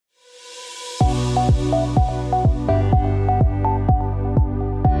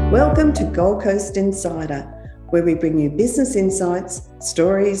Welcome to Gold Coast Insider, where we bring you business insights,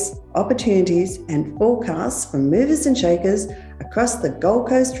 stories, opportunities, and forecasts from movers and shakers across the Gold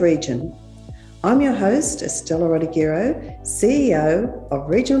Coast region. I'm your host, Estella Rodiguero, CEO of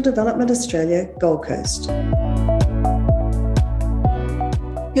Regional Development Australia, Gold Coast.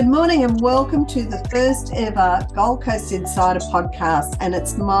 Good morning and welcome to the first ever Gold Coast Insider podcast. And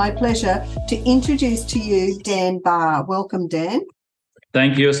it's my pleasure to introduce to you Dan Barr. Welcome, Dan.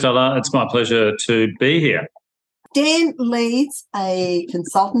 Thank you, Estella. It's my pleasure to be here. Dan leads a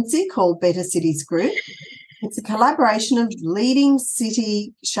consultancy called Better Cities Group. It's a collaboration of leading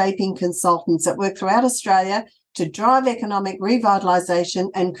city shaping consultants that work throughout Australia to drive economic revitalisation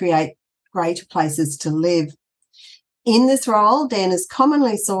and create great places to live. In this role, Dan is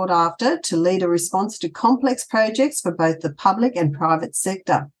commonly sought after to lead a response to complex projects for both the public and private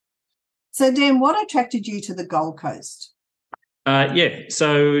sector. So, Dan, what attracted you to the Gold Coast?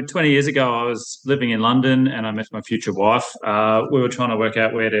 So 20 years ago, I was living in London and I met my future wife. We were trying to work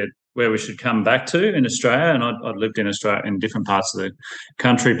out where we should come back to in Australia, and I'd lived in Australia in different parts of the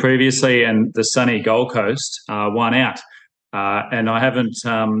country previously, and the sunny Gold Coast won out. And I haven't,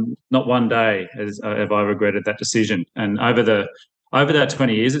 not one day have I regretted that decision. And over that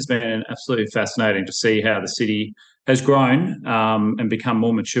 20 years, it's been absolutely fascinating to see how the city has grown and become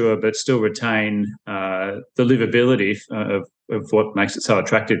more mature, but still retain the livability of what makes it so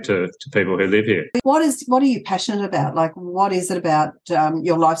attractive to people who live here. What are you passionate about? Like, what is it about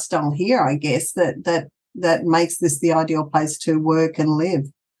your lifestyle here, I guess, that makes this the ideal place to work and live?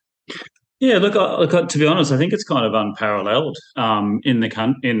 Yeah, look, to be honest, I think it's kind of unparalleled in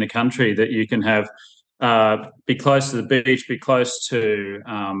the country that you can have be close to the beach, be close to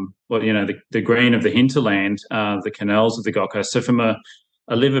the green of the hinterland, the canals of the Gold Coast. So from a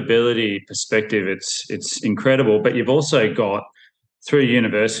livability perspective, it's incredible. But you've also got, through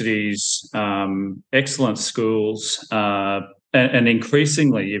universities, excellent schools, and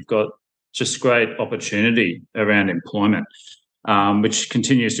increasingly you've got just great opportunity around employment, which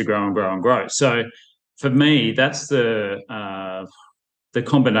continues to grow and grow and grow. So for me, that's the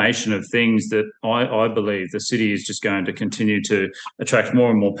combination of things that I believe the city is just going to continue to attract more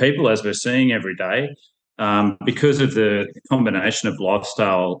and more people, as we're seeing every day, because of the combination of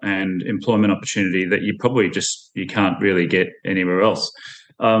lifestyle and employment opportunity that you can't really get anywhere else.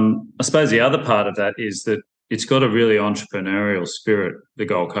 I suppose the other part of that is that it's got a really entrepreneurial spirit, the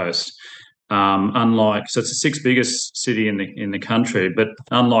Gold Coast. So it's the sixth biggest city in the country, but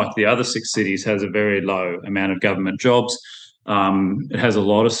unlike the other six cities, has a very low amount of government jobs. It has a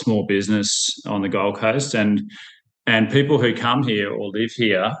lot of small business on the Gold Coast, and people who come here or live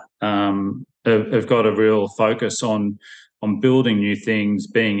here have got a real focus on building new things,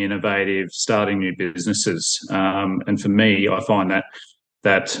 being innovative, starting new businesses. And for me, I find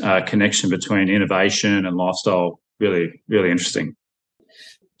that connection between innovation and lifestyle really, really interesting.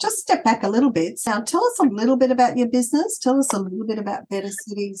 Just step back a little bit. Now, tell us a little bit about your business. Tell us a little bit about Better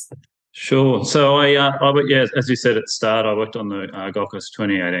Cities. Sure. So as you said at the start, I worked on the Gold Coast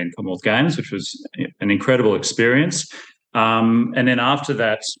 2018 Commonwealth Games, which was an incredible experience. And then after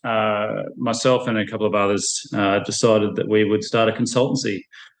that, myself and a couple of others decided that we would start a consultancy,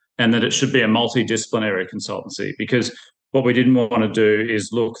 and that it should be a multidisciplinary consultancy, because what we didn't want to do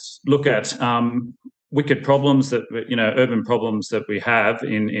is look at wicked problems urban problems that we have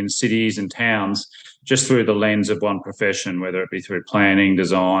in cities and towns just through the lens of one profession, whether it be through planning,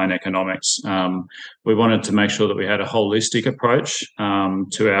 design, economics. We wanted to make sure that we had a holistic approach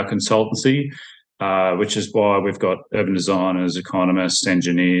to our consultancy, which is why we've got urban designers, economists,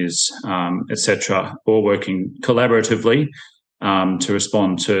 engineers, etc., all working collaboratively to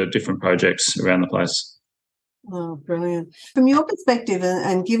respond to different projects around the place. Oh, brilliant. From your perspective,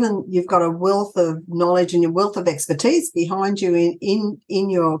 and given you've got a wealth of knowledge and a wealth of expertise behind you in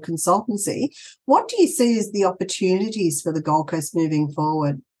your consultancy, what do you see as the opportunities for the Gold Coast moving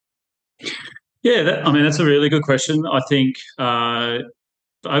forward? Yeah, that's a really good question. I think over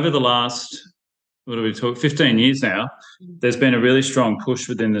the last, 15 years now, there's been a really strong push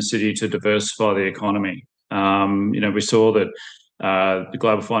within the city to diversify the economy. We saw that the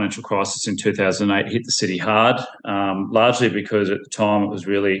global financial crisis in 2008 hit the city hard, largely because at the time it was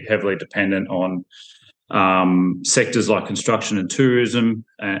really heavily dependent on sectors like construction and tourism,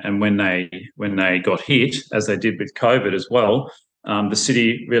 and when they got hit, as they did with COVID as well, the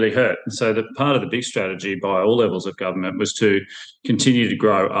city really hurt. And so the part of the big strategy by all levels of government was to continue to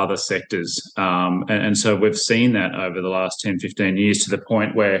grow other sectors. And so we've seen that over the last 10, 15 years, to the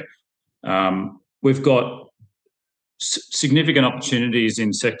point where we've got significant opportunities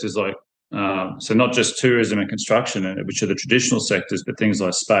in sectors like So not just tourism and construction, which are the traditional sectors, but things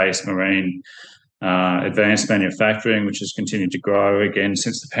like space, marine, advanced manufacturing, which has continued to grow again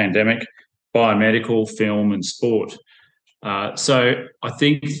since the pandemic, biomedical, film and sport. So I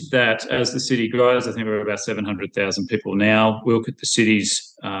think that as the city grows, I think we're about 700,000 people now. We'll look at the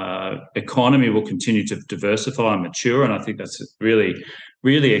city's economy will continue to diversify and mature, and I think that's really,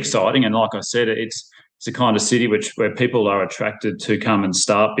 really exciting. And like I said, it's the kind of city where people are attracted to come and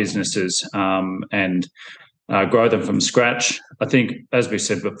start businesses and grow them from scratch. I think, as we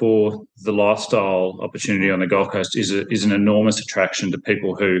said before, the lifestyle opportunity on the Gold Coast is an enormous attraction to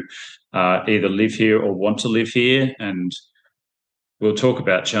people who either live here or want to live here. And we'll talk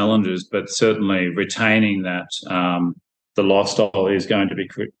about challenges, but certainly retaining that the lifestyle is going to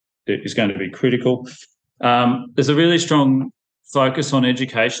be critical. There's a really strong focus on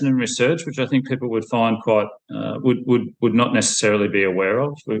education and research, which I think people would find quite would not necessarily be aware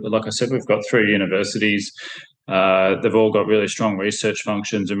of. Like I said, we've got 3 universities. They've all got really strong research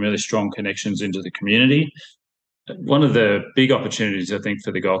functions and really strong connections into the community. One of the big opportunities, I think,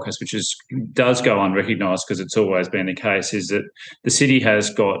 for the Gold Coast, which does go unrecognised because it's always been the case, is that the city has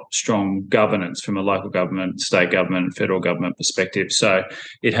got strong governance from a local government, state government, federal government perspective. So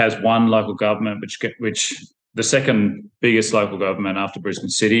it has one local government, which the second biggest local government after Brisbane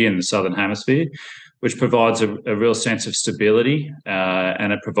City in the Southern Hemisphere, which provides a real sense of stability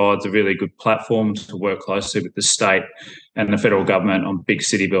and it provides a really good platform to work closely with the state and the federal government on big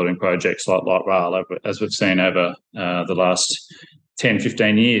city building projects like light rail, as we've seen over the last 10,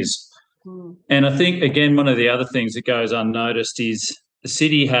 15 years. Mm. And I think, again, one of the other things that goes unnoticed is the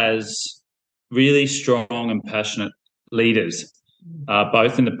city has really strong and passionate leaders,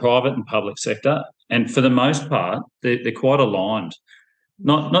 both in the private and public sector. And for the most part, they're quite aligned,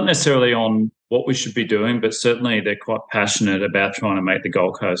 not necessarily on what we should be doing, but certainly they're quite passionate about trying to make the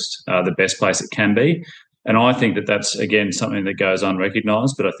Gold Coast the best place it can be. And I think that that's, again, something that goes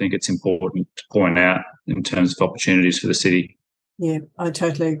unrecognised, but I think it's important to point out in terms of opportunities for the city. Yeah, I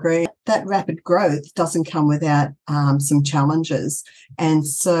totally agree. That rapid growth doesn't come without some challenges. And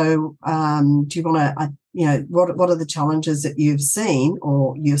so do you want to, what are the challenges that you've seen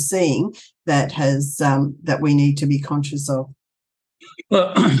or you're seeing that that we need to be conscious of?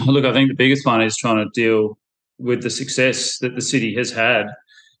 Well, look, I think the biggest one is trying to deal with the success that the city has had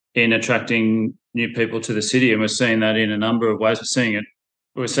in attracting new people to the city, and we're seeing that in a number of ways.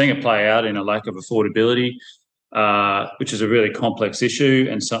 We're seeing it play out in a lack of affordability, which is a really complex issue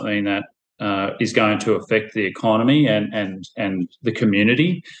and something that is going to affect the economy and the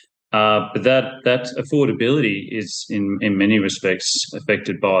community. But that affordability is in many respects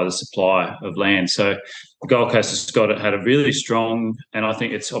affected by the supply of land. So the Gold Coast has had a really strong, and I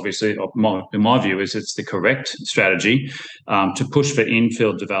think it's obviously, in my view, it's the correct strategy to push for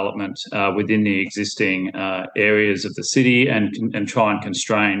infill development within the existing areas of the city and try and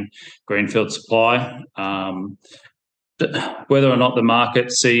constrain greenfield supply. Whether or not the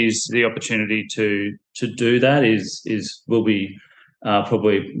market sees the opportunity to do that will be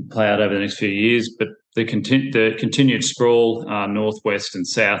probably play out over the next few years, but the continued sprawl northwest and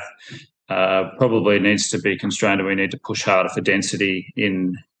south probably needs to be constrained, and we need to push harder for density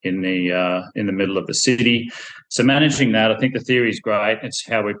in the middle of the city. So managing that, I think the theory is great. It's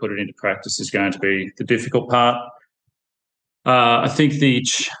how we put it into practice is going to be the difficult part. I think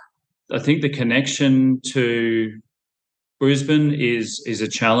the connection to Brisbane is a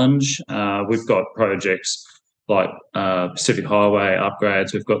challenge. We've got projects like Pacific Highway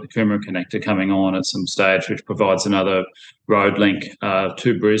upgrades. We've got the Coomera Connector coming on at some stage, which provides another road link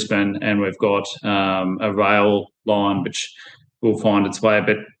to Brisbane, and we've got a rail line which will find its way.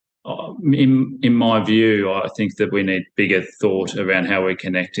 But in my view, I think that we need bigger thought around how we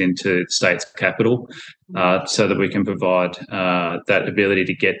connect into the state's capital so that we can provide that ability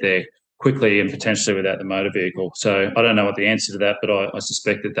to get there quickly and potentially without the motor vehicle. So I don't know what the answer to that, but I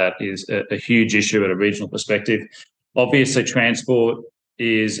suspect that is a huge issue at a regional perspective. Obviously, transport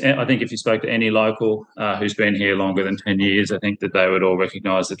is, I think if you spoke to any local who's been here longer than 10 years, I think that they would all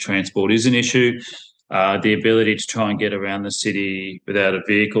recognise that transport is an issue. The ability to try and get around the city without a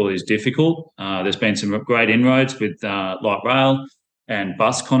vehicle is difficult. There's been some great inroads with light rail and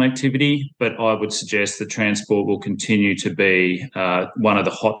bus connectivity, but I would suggest that transport will continue to be one of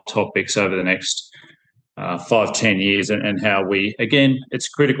the hot topics over the next 5-10 years, and how we, again, it's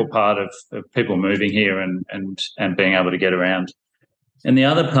a critical part of people moving here and being able to get around. And the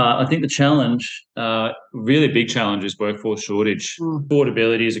other part, I think the challenge, really big challenge, is workforce shortage.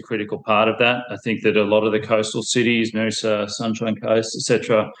 Affordability is a critical part of that. I think that a lot of the coastal cities, Noosa, Sunshine Coast,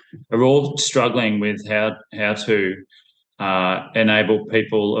 etc., are all struggling with how to enable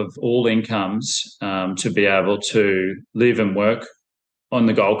people of all incomes to be able to live and work on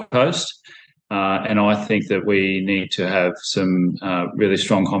the Gold Coast. And I think that we need to have some really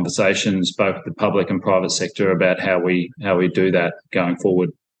strong conversations, both the public and private sector, about how we do that going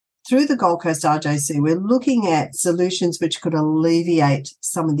forward. Through the Gold Coast RJC, we're looking at solutions which could alleviate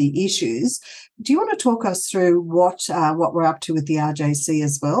some of the issues. Do you want to talk us through what we're up to with the RJC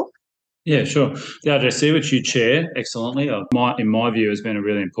as well? Yeah, sure. The RJC, which you chair excellently, in my view, has been a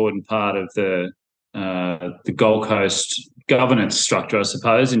really important part of the Gold Coast governance structure, I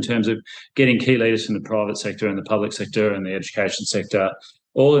suppose, in terms of getting key leaders from the private sector and the public sector and the education sector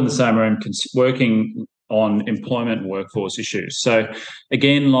all in the same room, working on employment and workforce issues. So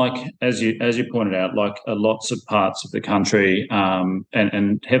again, like as you pointed out, like lots of parts of the country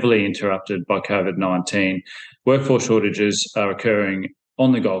and heavily interrupted by COVID-19, workforce shortages are occurring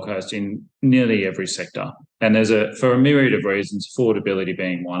on the Gold Coast in nearly every sector. And for a myriad of reasons, affordability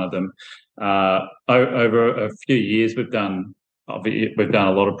being one of them. Over a few years, we've done a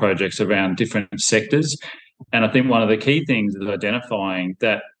lot of projects around different sectors. And I think one of the key things is identifying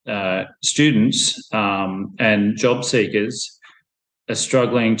that students and job seekers are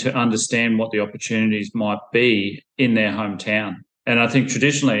struggling to understand what the opportunities might be in their hometown. And I think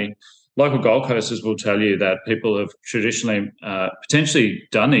traditionally, local Gold Coasters will tell you that people have traditionally potentially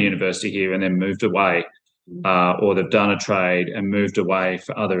done a university here and then moved away, or they've done a trade and moved away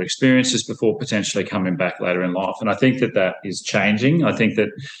for other experiences before potentially coming back later in life. And I think that is changing. I think that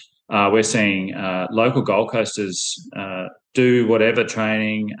we're seeing local Gold Coasters do whatever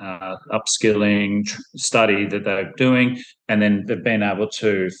training, upskilling, study that they're doing, and then they've been able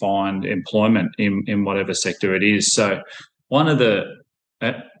to find employment in whatever sector it is. So one of the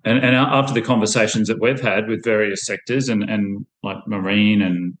and after the conversations that we've had with various sectors and like marine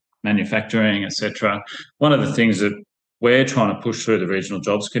and manufacturing, etc., one of the things that we're trying to push through the Regional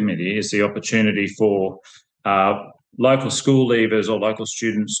Jobs Committee is the opportunity for local school leavers or local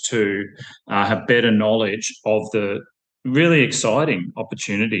students to have better knowledge of the really exciting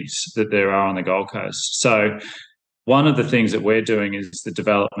opportunities that there are on the Gold Coast. So one of the things that we're doing is the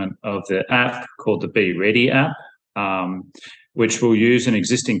development of the app called the Be Ready app, which will use an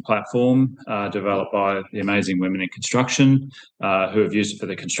existing platform developed by the amazing women in construction who have used it for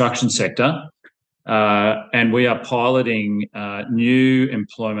the construction sector. And we are piloting new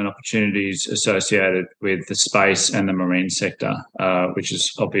employment opportunities associated with the space and the marine sector, which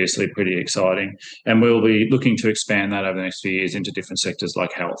is obviously pretty exciting. And we'll be looking to expand that over the next few years into different sectors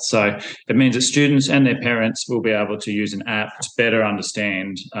like health. So it means that students and their parents will be able to use an app to better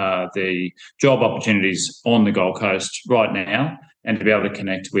understand the job opportunities on the Gold Coast right now, and to be able to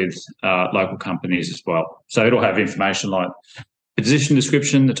connect with local companies as well. So it'll have information like position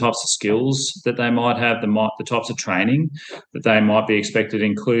description, the types of skills that they might have, the types of training that they might be expected,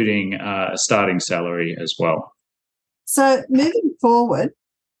 including a starting salary as well. So moving forward,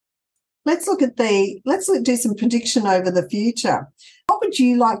 let's do some prediction over the future. What would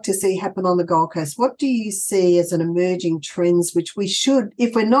you like to see happen on the Gold Coast? What do you see as an emerging trends which we should,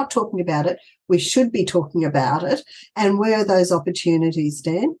 if we're not talking about it, we should be talking about it? And where are those opportunities,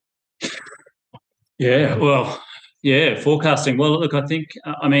 Dan? Forecasting. Well, look, I think,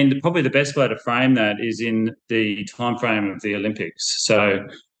 probably the best way to frame that is in the timeframe of the Olympics. So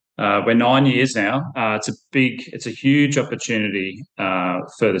we're 9 years now. It's a huge opportunity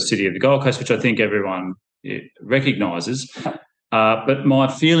for the city of the Gold Coast, which I think everyone recognises. But my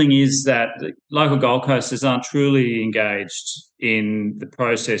feeling is that the local Gold Coasters aren't truly engaged in the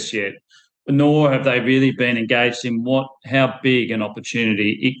process yet, nor have they really been engaged in how big an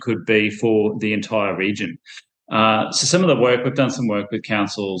opportunity it could be for the entire region. So some of the work, we've done some work with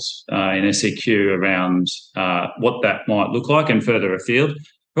councils in SEQ around what that might look like and further afield.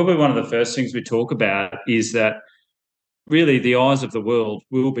 Probably one of the first things we talk about is that really the eyes of the world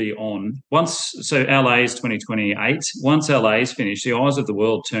will be on so LA is 2028. Once LA is finished, the eyes of the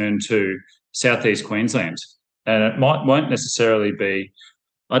world turn to Southeast Queensland. And it won't necessarily be,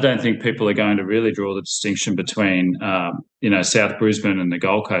 I don't think people are going to really draw the distinction between, South Brisbane and the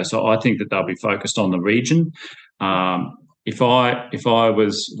Gold Coast. So I think that they'll be focused on the region. If I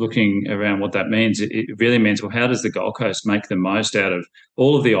was looking around what that means, it really means, well, how does the Gold Coast make the most out of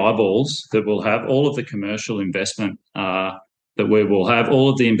all of the eyeballs that we'll have, all of the commercial investment that we will have, all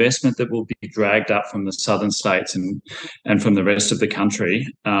of the investment that will be dragged up from the southern states and from the rest of the country?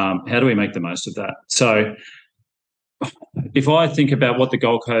 How do we make the most of that? So if I think about what the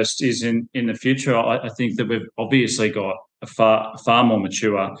Gold Coast is in the future, I think that we've obviously got a far more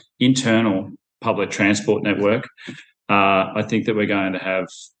mature internal public transport network. I think that we're going to have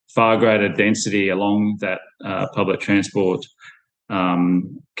far greater density along that public transport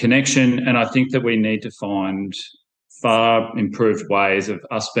connection. And I think that we need to find far improved ways of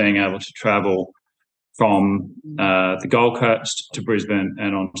us being able to travel from the Gold Coast to Brisbane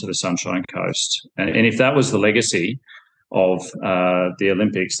and onto the Sunshine Coast. And if that was the legacy of the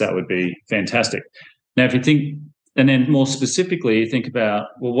Olympics, that would be fantastic. Now, if you think, and then more specifically, you think about,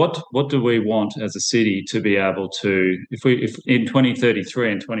 well, what do we want as a city to be able to, if in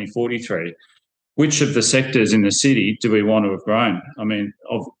 2033 and 2043, which of the sectors in the city do we want to have grown? I mean,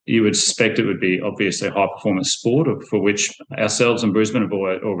 you would suspect it would be obviously high-performance sport, for which ourselves and Brisbane have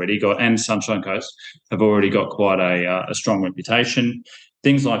already got, and Sunshine Coast have already got quite a strong reputation.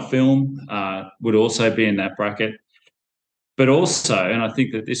 Things like film would also be in that bracket. But also, and I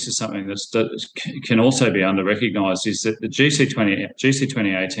think that this is something that can also be under-recognised, is that the GC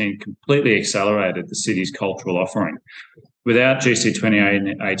 2018 completely accelerated the city's cultural offering. Without GC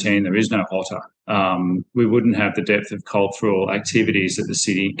 2018, there is no Hotter. We wouldn't have the depth of cultural activities that the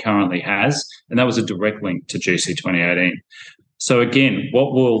city currently has, and that was a direct link to GC 2018. So again,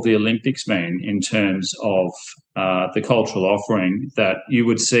 what will the Olympics mean in terms of the cultural offering that you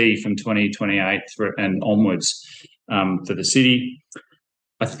would see from 2028 and onwards for the city?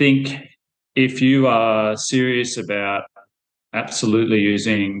 I think if you are serious about absolutely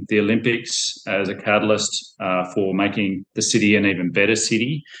using the Olympics as a catalyst for making the city an even better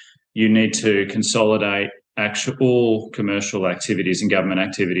city, you need to consolidate all commercial activities and government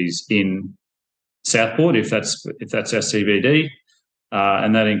activities in Southport, if that's our CBD,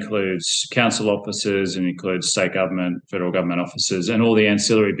 and that includes council offices and includes state government, federal government offices, and all the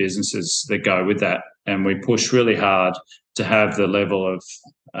ancillary businesses that go with that. And we push really hard to have the level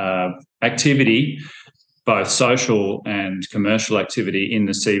of activity, both social and commercial activity, in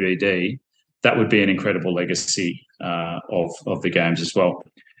the CBD. That would be an incredible legacy of the Games as well.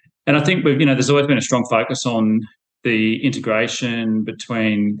 And I think there's always been a strong focus on the integration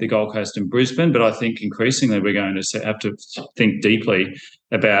between the Gold Coast and Brisbane, but I think increasingly we're going to have to think deeply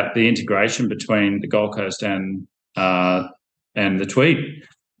about the integration between the Gold Coast and the Tweed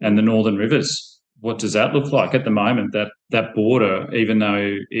and the Northern Rivers. What does that look like at the moment? That border, even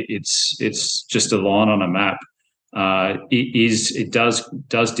though it's just a line on a map, it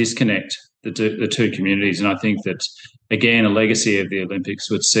does disconnect the two communities. And I think that, again, a legacy of the Olympics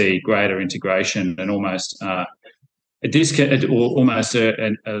would see greater integration and almost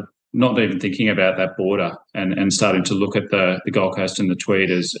not even thinking about that border and starting to look at the Gold Coast and the Tweed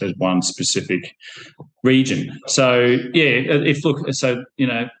as one specific region. So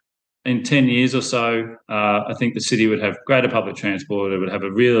in 10 years or so, I think the city would have greater public transport. It would have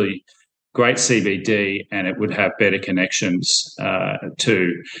a really great CBD, and it would have better connections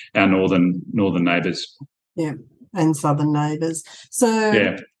to our northern neighbours. Yeah, and southern neighbours.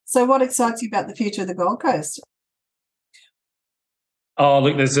 So what excites you about the future of the Gold Coast? Oh,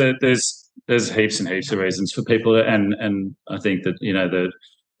 look, there's heaps and heaps of reasons for people, and I think that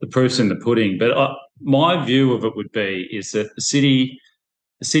the proof's in the pudding. But my view of it would be is that the city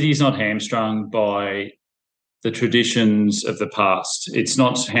is not hamstrung by the traditions of the past. It's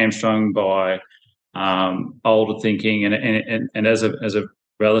not hamstrung by older thinking, and as a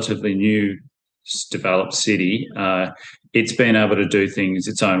relatively new developed city, it's been able to do things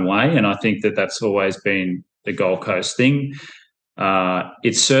its own way, and I think that that's always been the Gold Coast thing.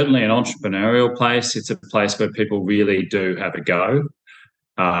 It's certainly an entrepreneurial place. It's a place where people really do have a go.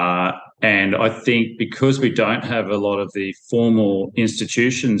 And I think because we don't have a lot of the formal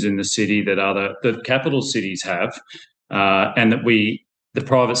institutions in the city that capital cities have, and that the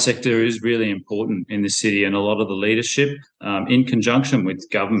private sector is really important in the city, and a lot of the leadership, in conjunction with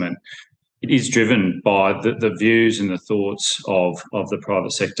government, it is driven by the views and the thoughts of the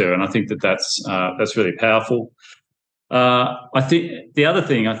private sector. And I think that's really powerful. I think the other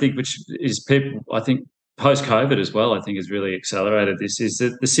thing which is people, I think post-COVID as well, I think has really accelerated this, is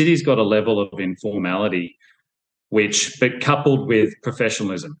that the city's got a level of informality, but coupled with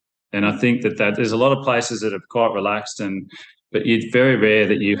professionalism. And I think that there's a lot of places that are quite relaxed, but it's very rare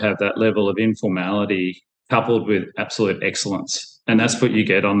that you have that level of informality coupled with absolute excellence. And that's what you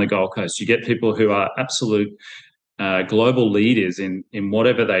get on the Gold Coast. You get people who are absolute global leaders in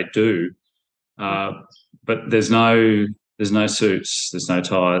whatever they do, but there's no suits, there's no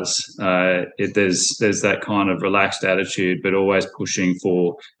ties. There's that kind of relaxed attitude, but always pushing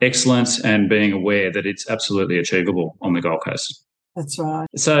for excellence and being aware that it's absolutely achievable on the Gold Coast. That's right.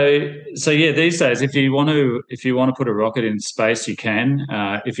 So yeah, these days, if you want to put a rocket in space, you can.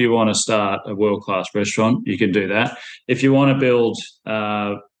 If you want to start a world-class restaurant, you can do that. If you want to build,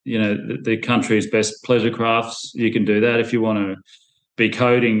 the country's best pleasure crafts, you can do that. If you want to be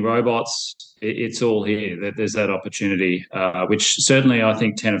coding robots. It's all here. There's that opportunity, which certainly I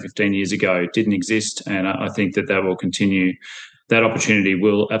think 10 or 15 years ago didn't exist, and I think that will continue. That opportunity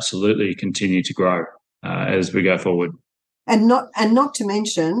will absolutely continue to grow as we go forward. And not to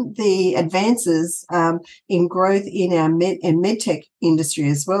mention the advances in growth in our medtech industry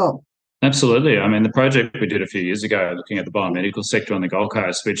as well. Absolutely. I mean, the project we did a few years ago looking at the biomedical sector on the Gold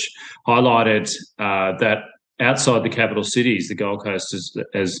Coast, which highlighted that outside the capital cities, the Gold Coast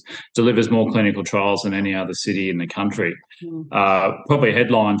delivers more clinical trials than any other city in the country. Probably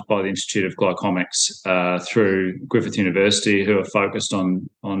headlined by the Institute of Glycomics through Griffith University, who are focused on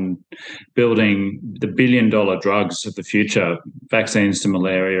building the billion-dollar drugs of the future, vaccines to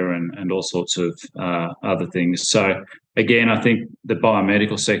malaria and all sorts of other things. So again, I think the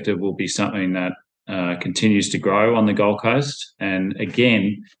biomedical sector will be something that continues to grow on the Gold Coast, and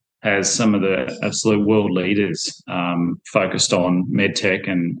again has some of the absolute world leaders focused on medtech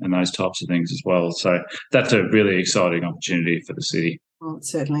and those types of things as well. So that's a really exciting opportunity for the city. Well, it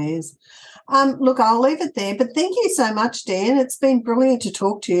certainly is. Look, I'll leave it there, but thank you so much, Dan. It's been brilliant to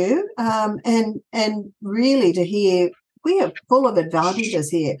talk to you and really to hear. We are full of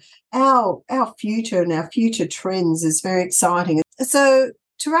advantages here. Our future and our future trends is very exciting. So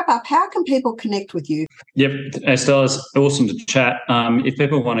to wrap up, how can people connect with you? Yep, Estelle, it's awesome to chat. If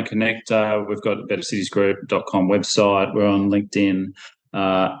people want to connect, we've got the bettercitiesgroup.com website. We're on LinkedIn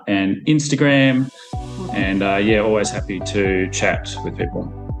and Instagram. And, always happy to chat with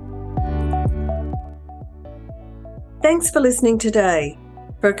people. Thanks for listening today.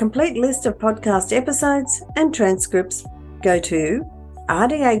 For a complete list of podcast episodes and transcripts, go to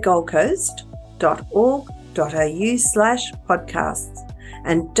rdagoldcoast.org.au/podcasts.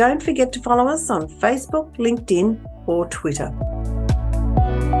 And don't forget to follow us on Facebook, LinkedIn, or Twitter.